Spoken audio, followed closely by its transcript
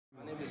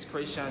It's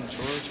Krayshawn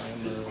George. I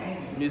am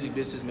a music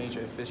business major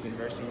at Fisk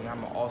University, and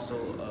I'm also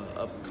an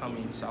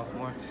upcoming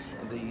sophomore.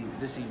 And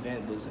this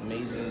event was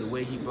amazing. The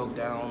way he broke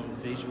down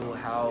visual,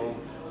 how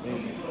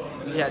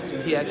he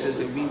asked us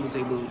if we was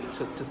able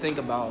to think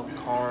about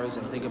cars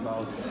and think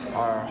about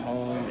our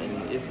home,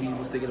 and if we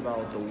was thinking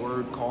about the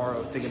word car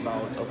or thinking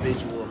about a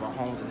visual of our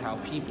homes, and how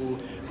people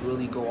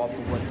really go off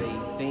of what they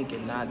think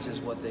and not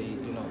just what they,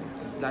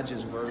 not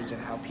just words, and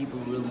how people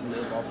really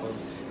live off of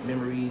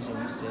memories. And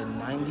you said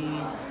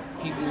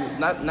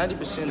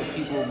 90% of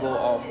people go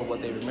off of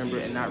what they remember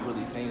and not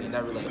really think, and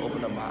that really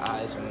opened up my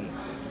eyes on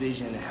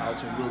vision and how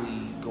to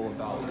really go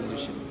about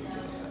leadership and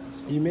everything like that.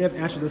 So. You may have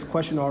answered this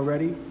question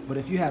already, but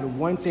if you had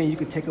one thing you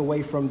could take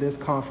away from this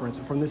conference,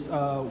 from this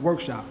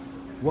workshop,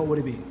 what would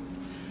it be?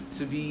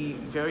 To be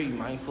very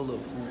mindful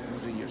of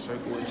who's in your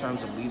circle in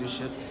terms of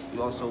leadership. You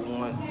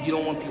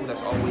don't want people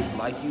that's always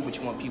like you, but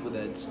you want people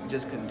that's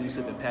just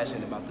conducive and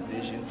passionate about the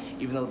vision.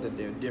 Even though that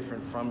they're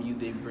different from you,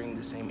 they bring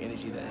the same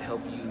energy that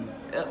help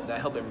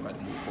everybody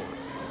move forward.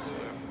 So.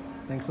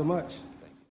 Thanks so much.